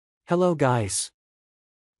Hello guys.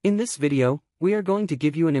 In this video, we are going to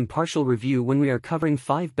give you an impartial review when we are covering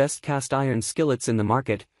 5 best cast iron skillets in the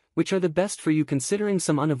market, which are the best for you considering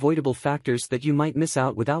some unavoidable factors that you might miss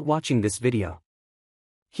out without watching this video.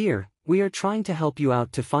 Here, we are trying to help you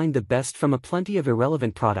out to find the best from a plenty of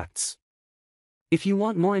irrelevant products. If you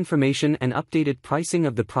want more information and updated pricing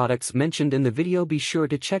of the products mentioned in the video, be sure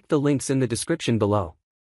to check the links in the description below.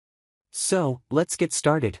 So, let's get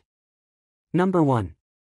started. Number 1.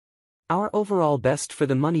 Our overall best for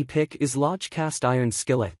the money pick is Lodge Cast Iron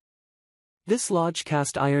Skillet. This Lodge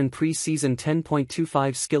Cast Iron Pre-Season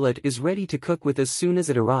 10.25 skillet is ready to cook with as soon as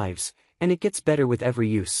it arrives, and it gets better with every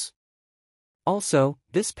use. Also,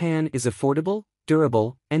 this pan is affordable,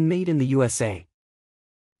 durable, and made in the USA.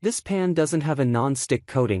 This pan doesn't have a non-stick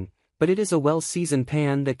coating, but it is a well-seasoned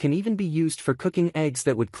pan that can even be used for cooking eggs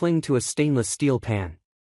that would cling to a stainless steel pan.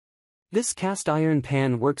 This cast iron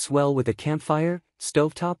pan works well with a campfire,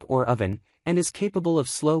 stovetop or oven, and is capable of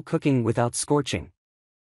slow cooking without scorching.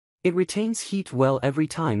 It retains heat well every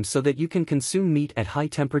time so that you can consume meat at high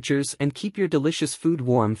temperatures and keep your delicious food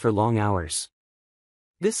warm for long hours.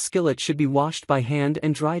 This skillet should be washed by hand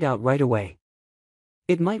and dried out right away.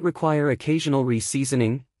 It might require occasional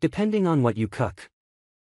re-seasoning, depending on what you cook.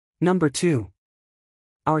 Number 2.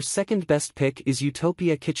 Our second best pick is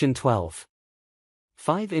Utopia Kitchen 12.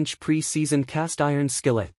 5-inch pre-seasoned cast iron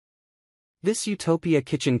skillet. This Utopia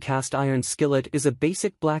Kitchen cast iron skillet is a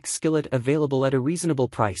basic black skillet available at a reasonable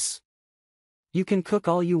price. You can cook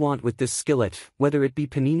all you want with this skillet, whether it be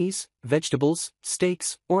paninis, vegetables,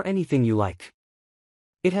 steaks, or anything you like.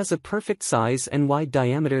 It has a perfect size and wide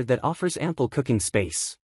diameter that offers ample cooking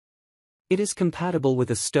space. It is compatible with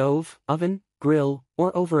a stove, oven, grill,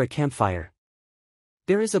 or over a campfire.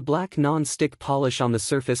 There is a black non-stick polish on the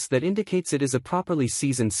surface that indicates it is a properly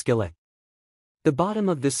seasoned skillet. The bottom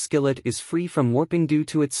of this skillet is free from warping due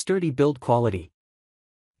to its sturdy build quality.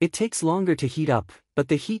 It takes longer to heat up, but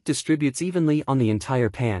the heat distributes evenly on the entire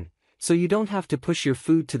pan, so you don't have to push your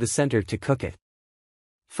food to the center to cook it.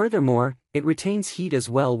 Furthermore, it retains heat as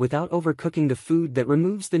well without overcooking the food that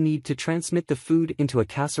removes the need to transmit the food into a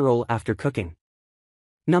casserole after cooking.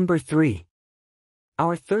 Number 3.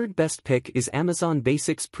 Our third best pick is Amazon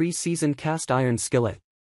Basics Pre-Seasoned Cast Iron Skillet.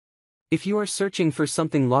 If you are searching for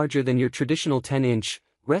something larger than your traditional 10-inch,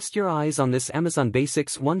 rest your eyes on this Amazon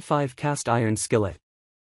Basics 1.5 cast iron skillet.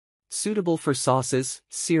 Suitable for sauces,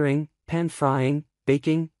 searing, pan frying,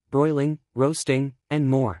 baking, broiling, roasting, and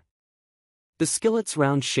more. The skillet's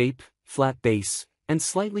round shape, flat base, and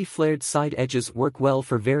slightly flared side edges work well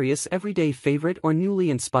for various everyday favorite or newly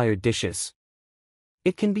inspired dishes.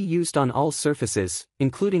 It can be used on all surfaces,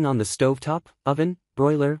 including on the stovetop, oven,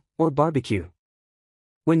 broiler, or barbecue.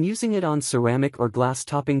 When using it on ceramic or glass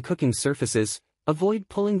topping cooking surfaces, avoid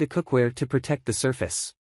pulling the cookware to protect the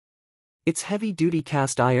surface. Its heavy-duty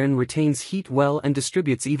cast iron retains heat well and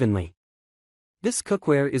distributes evenly. This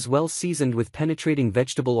cookware is well seasoned with penetrating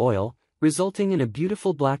vegetable oil, resulting in a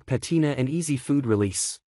beautiful black patina and easy food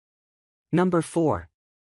release. Number 4.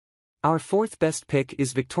 Our fourth best pick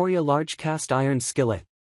is Victoria Large Cast Iron Skillet.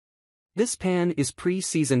 This pan is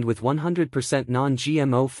pre-seasoned with 100%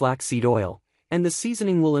 non-GMO flaxseed oil, and the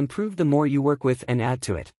seasoning will improve the more you work with and add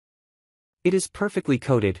to it. It is perfectly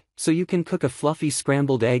coated, so you can cook a fluffy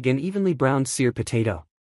scrambled egg and evenly browned sear potato.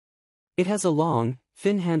 It has a long,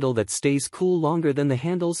 thin handle that stays cool longer than the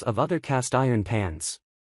handles of other cast iron pans.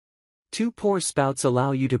 2 pour spouts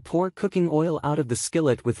allow you to pour cooking oil out of the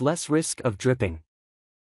skillet with less risk of dripping.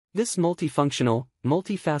 This multifunctional,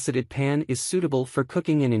 multifaceted pan is suitable for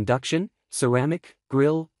cooking in induction, ceramic,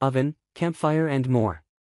 grill, oven, campfire and more.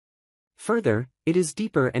 Further, it is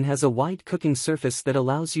deeper and has a wide cooking surface that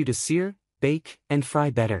allows you to sear, bake, and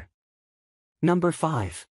fry better. Number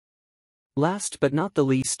 5. Last but not the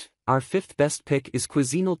least, our fifth best pick is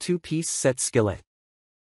Cuisinal 2-piece set skillet.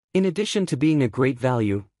 In addition to being a great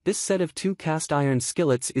value, this set of 2 cast iron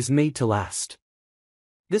skillets is made to last.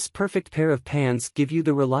 This perfect pair of pans give you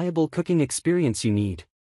the reliable cooking experience you need.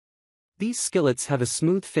 These skillets have a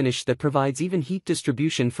smooth finish that provides even heat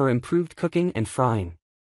distribution for improved cooking and frying.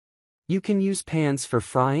 You can use pans for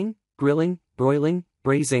frying, grilling, broiling,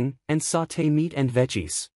 braising, and sauté meat and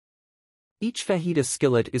veggies. Each fajita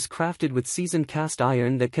skillet is crafted with seasoned cast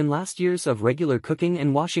iron that can last years of regular cooking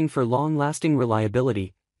and washing for long-lasting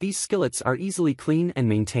reliability. These skillets are easily clean and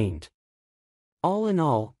maintained. All in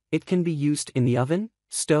all, it can be used in the oven,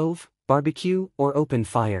 stove, barbecue, or open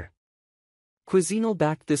fire. Cuisinal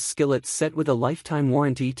backed this skillet set with a lifetime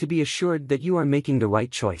warranty to be assured that you are making the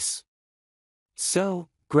right choice. So,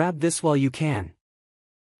 grab this while you can.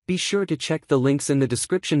 Be sure to check the links in the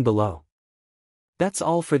description below. That's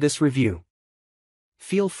all for this review.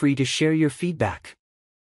 feel free to share your feedback.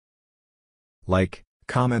 Like,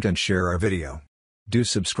 comment and share our video. Do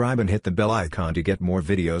subscribe and hit the bell icon to get more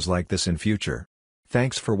videos like this in future.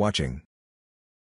 Thanks for watching.